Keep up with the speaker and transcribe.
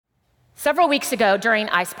Several weeks ago during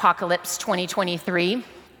Icepocalypse 2023,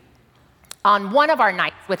 on one of our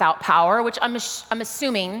nights without power, which I'm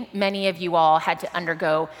assuming many of you all had to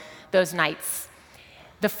undergo those nights,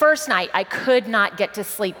 the first night I could not get to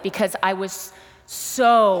sleep because I was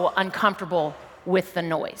so uncomfortable with the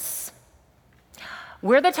noise.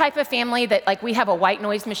 We're the type of family that we have a white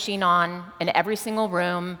noise machine on in every single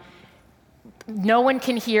room. No one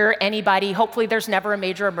can hear anybody. Hopefully there's never a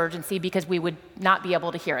major emergency because we would not be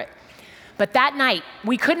able to hear it. But that night,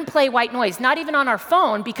 we couldn't play white noise, not even on our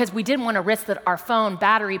phone, because we didn't want to risk that our phone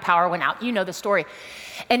battery power went out. You know the story.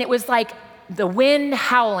 And it was like the wind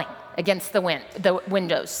howling against the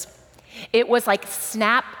windows. It was like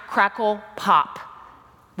snap, crackle, pop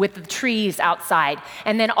with the trees outside.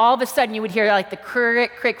 And then all of a sudden you would hear like the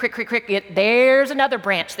crick, crick, crick, crick, crick. There's another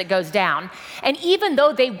branch that goes down. And even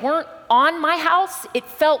though they weren't on my house, it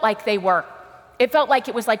felt like they were. It felt like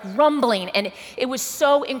it was like rumbling, and it was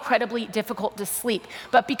so incredibly difficult to sleep.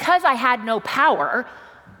 But because I had no power,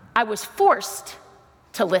 I was forced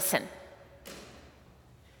to listen.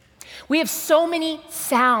 We have so many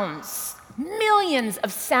sounds, millions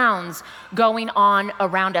of sounds going on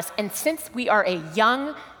around us. And since we are a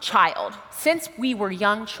young child, since we were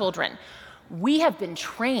young children, we have been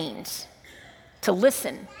trained to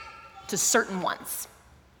listen to certain ones.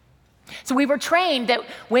 So we were trained that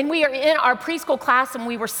when we are in our preschool class and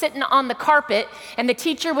we were sitting on the carpet and the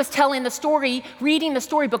teacher was telling the story, reading the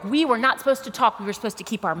storybook, we were not supposed to talk. We were supposed to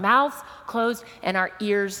keep our mouths closed and our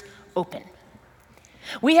ears open.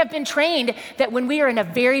 We have been trained that when we are in a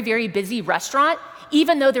very, very busy restaurant,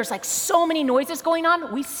 even though there's so many noises going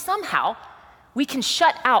on, we can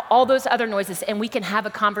shut out all those other noises and we can have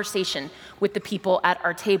a conversation with the people at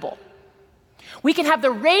our table. We can have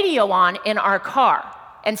the radio on in our car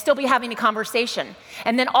and still be having a conversation.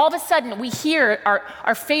 And then all of a sudden we hear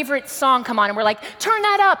our favorite song come on and we're like, turn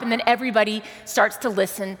that up. And then everybody starts to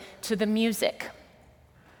listen to the music.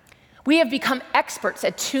 We have become experts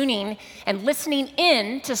at tuning and listening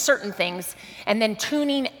in to certain things and then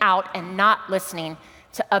tuning out and not listening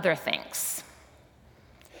to other things.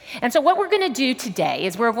 And so what we're going to do today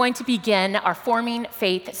is we're going to begin our Forming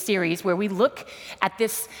Faith series where we look at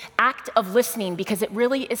this act of listening because it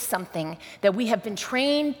really is something that we have been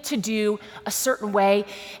trained to do a certain way.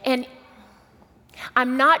 And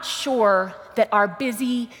I'm not sure that our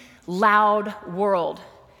busy, loud world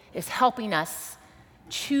is helping us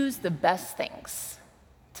choose the best things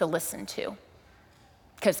to listen to.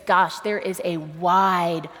 Because gosh, there is a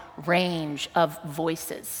wide range of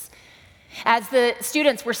voices. As the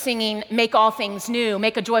students were singing, "Make all things new,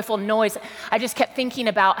 make a joyful noise," I just kept thinking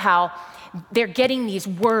about how they're getting these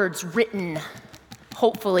words written,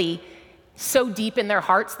 hopefully, so deep in their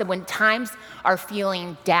hearts that when times are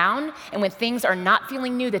feeling down and when things are not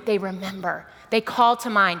feeling new, that they remember, they call to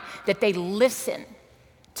mind, that they listen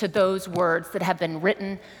to those words that have been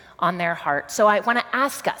written on their heart. So I want to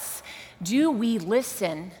ask us, do we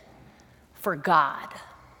listen for God?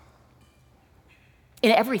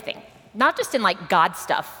 In everything. Not just in God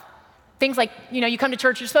stuff. Things like, you come to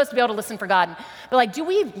church, you're supposed to be able to listen for God. But do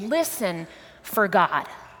we listen for God?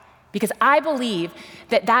 Because I believe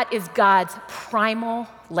that that is God's primal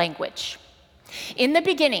language. In the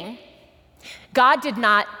beginning, God did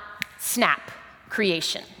not snap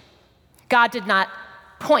creation. God did not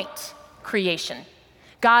point creation.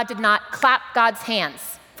 God did not clap God's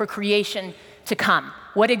hands for creation to come.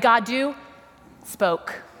 What did God do?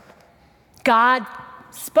 Spoke. God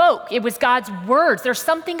spoke. It was God's words. There's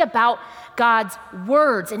something about God's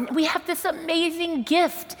words. And we have this amazing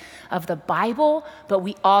gift of the Bible, but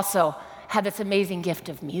we also have this amazing gift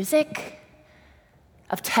of music,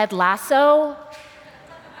 of Ted Lasso,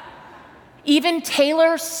 even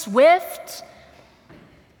Taylor Swift,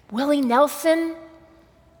 Willie Nelson.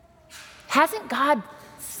 Hasn't God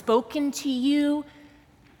spoken to you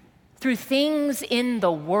through things in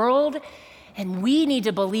the world? And we need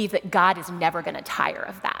to believe that God is never going to tire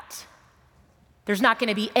of that. There's not going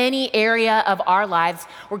to be any area of our lives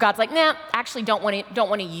where God's like, nah, actually don't want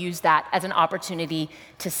to use that as an opportunity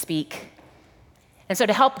to speak. And so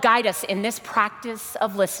to help guide us in this practice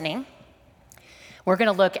of listening, we're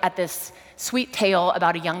going to look at this sweet tale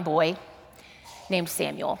about a young boy named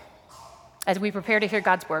Samuel. As we prepare to hear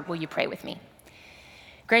God's word, will you pray with me?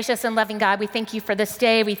 Gracious and loving God, we thank you for this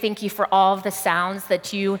day. We thank you for all of the sounds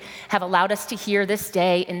that you have allowed us to hear this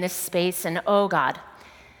day in this space. And oh God,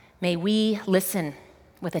 may we listen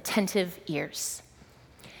with attentive ears.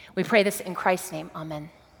 We pray this in Christ's name, amen.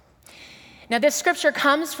 Now this scripture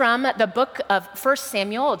comes from the book of 1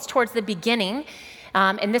 Samuel. It's towards the beginning,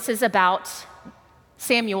 and this is about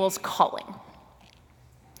Samuel's calling.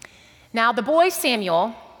 Now the boy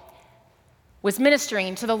Samuel was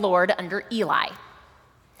ministering to the Lord under Eli.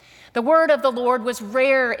 The word of the Lord was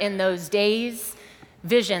rare in those days.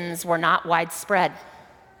 Visions were not widespread.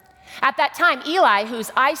 At that time, Eli,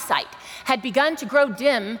 whose eyesight had begun to grow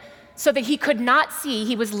dim so that he could not see,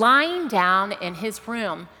 he was lying down in his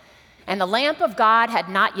room, and the lamp of God had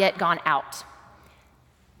not yet gone out.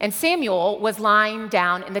 And Samuel was lying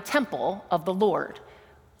down in the temple of the Lord,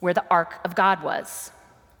 where the ark of God was.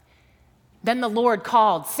 Then the Lord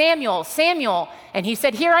called, "Samuel, Samuel," and he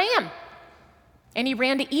said, "Here I am." And he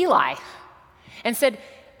ran to Eli and said,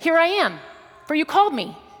 "Here I am, for you called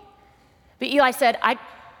me." But Eli said, "I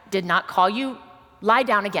did not call you. Lie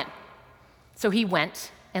down again." So he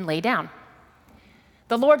went and lay down.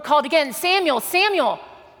 The Lord called again, "Samuel, Samuel."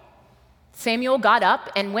 Samuel got up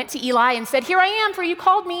and went to Eli and said, "Here I am, for you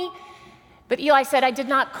called me." But Eli said, "I did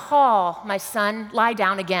not call, my son. Lie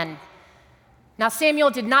down again." Now Samuel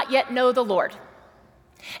did not yet know the Lord,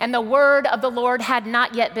 and the word of the Lord had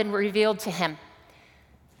not yet been revealed to him.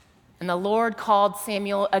 And the Lord called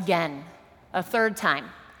Samuel again, a third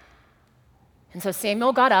time. And so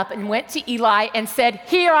Samuel got up and went to Eli and said,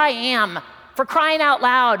 "Here I am, for crying out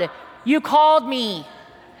loud, you called me."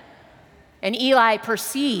 And Eli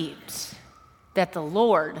perceived that the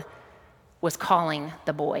Lord was calling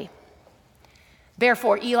the boy.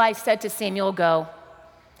 Therefore Eli said to Samuel, "Go,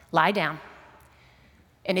 lie down.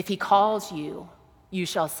 And if he calls you, you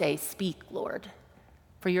shall say, 'Speak, Lord,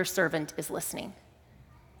 for your servant is listening.'"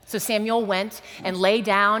 So Samuel went and lay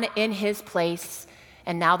down in his place,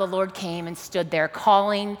 and now the Lord came and stood there,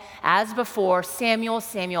 calling as before, "Samuel,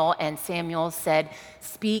 Samuel." And Samuel said,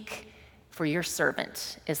 "Speak, for your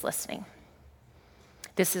servant is listening."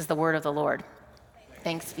 This is the word of the Lord.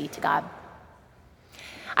 Thanks be to God.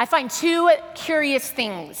 I find two curious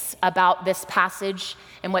things about this passage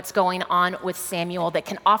and what's going on with Samuel that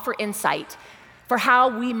can offer insight for how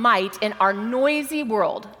we might, in our noisy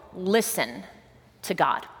world, listen to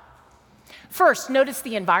God. First, notice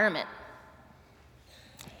the environment.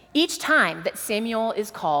 Each time that Samuel is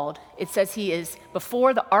called, it says he is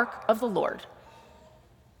before the ark of the Lord,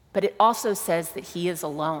 but it also says that he is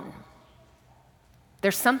alone.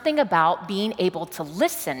 There's something about being able to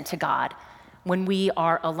listen to God when we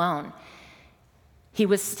are alone. He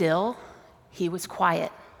was still, he was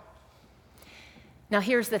quiet. Now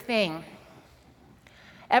here's the thing.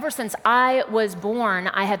 Ever since I was born,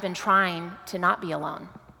 I have been trying to not be alone.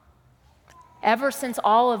 Ever since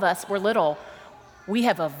all of us were little, we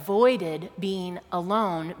have avoided being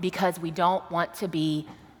alone because we don't want to be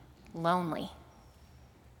lonely.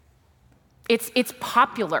 It's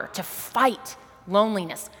popular to fight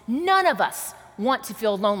loneliness. None of us want to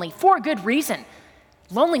feel lonely for good reason.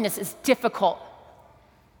 Loneliness is difficult.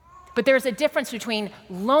 But there's a difference between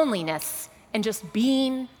loneliness and just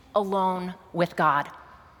being alone with God.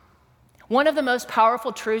 One of the most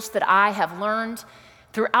powerful truths that I have learned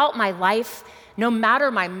throughout my life, no matter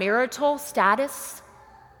my marital status,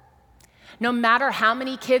 no matter how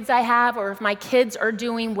many kids I have or if my kids are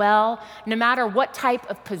doing well, no matter what type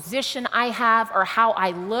of position I have or how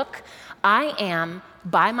I look, I am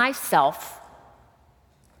by myself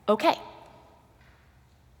okay.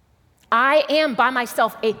 I am by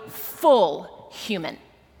myself a full human.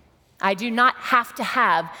 I do not have to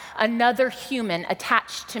have another human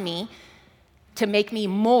attached to me to make me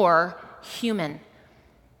more human.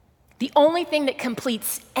 The only thing that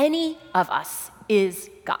completes any of us is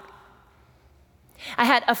God. I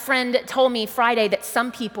had a friend that told me Friday that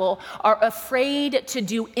some people are afraid to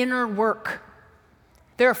do inner work.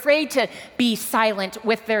 They're afraid to be silent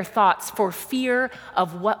with their thoughts for fear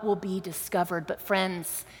of what will be discovered. But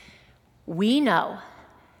friends, we know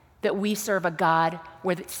that we serve a God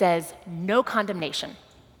where it says no condemnation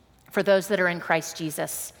for those that are in Christ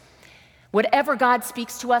Jesus. Whatever God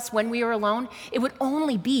speaks to us when we are alone, it would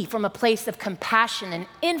only be from a place of compassion and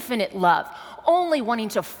infinite love, only wanting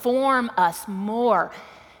to form us more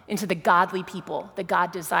into the godly people that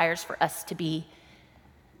God desires for us to be.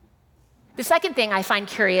 The second thing I find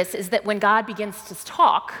curious is that when God begins to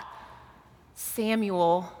talk,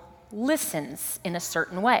 Samuel listens in a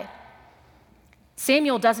certain way.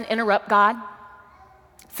 Samuel doesn't interrupt God,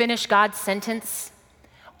 finish God's sentence,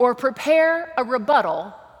 or prepare a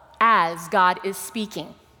rebuttal as God is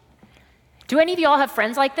speaking. Do any of y'all have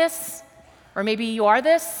friends like this? Or maybe you are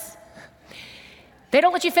this? They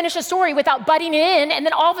don't let you finish a story without butting in, and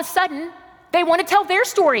then all of a sudden, they want to tell their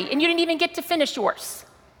story, and you didn't even get to finish yours.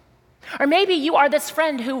 Or maybe you are this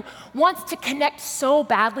friend who wants to connect so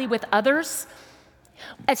badly with others.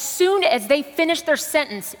 As soon as they finish their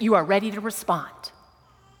sentence, you are ready to respond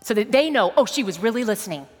so that they know, oh, she was really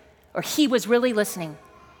listening, or he was really listening.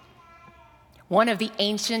 One of the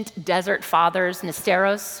ancient desert fathers,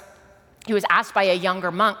 Nisteros, he was asked by a younger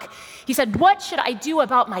monk. He said, "What should I do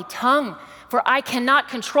about my tongue? For I cannot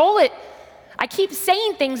control it. I keep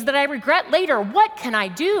saying things that I regret later. What can I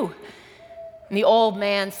do?" And the old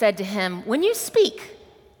man said to him, "When you speak,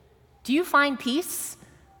 do you find peace?"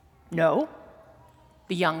 "No,"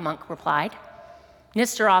 the young monk replied.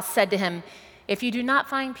 Nisteros said to him, "If you do not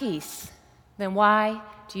find peace, then why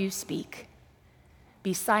do you speak?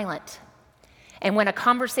 Be silent. And when a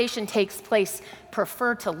conversation takes place,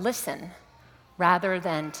 prefer to listen rather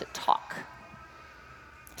than to talk."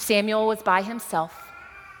 Samuel was by himself.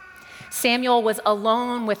 Samuel was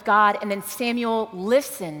alone with God, and then Samuel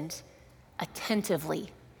listened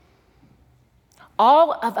attentively.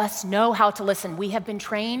 All of us know how to listen. We have been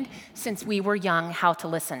trained since we were young how to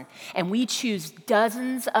listen. And we choose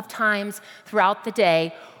dozens of times throughout the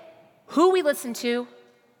day who we listen to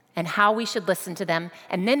and how we should listen to them.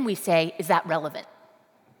 And then we say, is that relevant?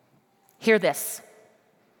 Hear this.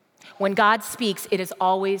 When God speaks, it is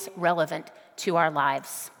always relevant to our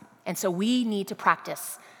lives. And so we need to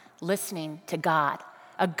practice listening to God,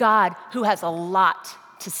 a God who has a lot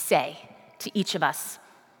to say to each of us.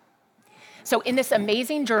 So in this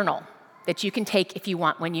amazing journal that you can take if you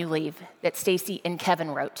want when you leave, that Stacy and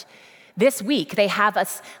Kevin wrote, this week they have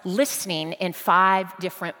us listening in 5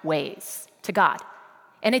 different ways to God.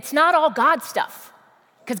 And it's not all God stuff,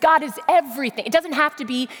 because God is everything. It doesn't have to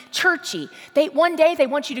be churchy. One day they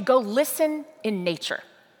want you to go listen in nature.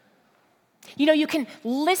 You know, you can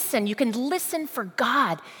listen for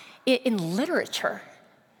God in literature.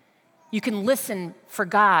 You can listen for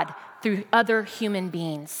God through other human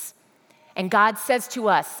beings. And God says to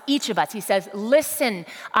us, each of us, he says, "Listen,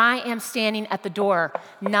 I am standing at the door,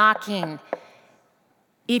 knocking.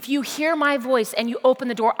 If you hear my voice and you open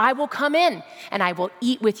the door, I will come in and I will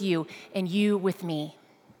eat with you and you with me."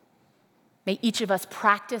 May each of us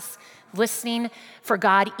practice listening for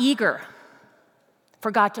God, eager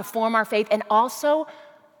for God to form our faith, and also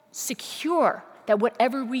secure that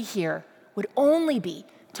whatever we hear would only be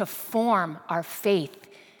to form our faith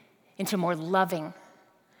into more loving,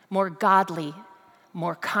 more godly,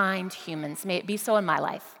 more kind humans. May it be so in my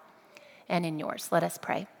life and in yours. Let us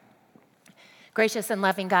pray. Gracious and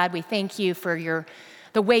loving God, we thank you for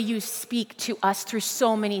the way you speak to us through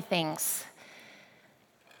so many things.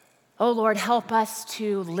 Oh Lord, help us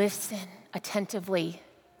to listen attentively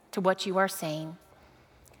to what you are saying.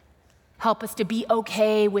 Help us to be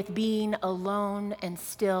okay with being alone and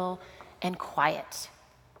still and quiet.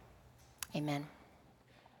 Amen.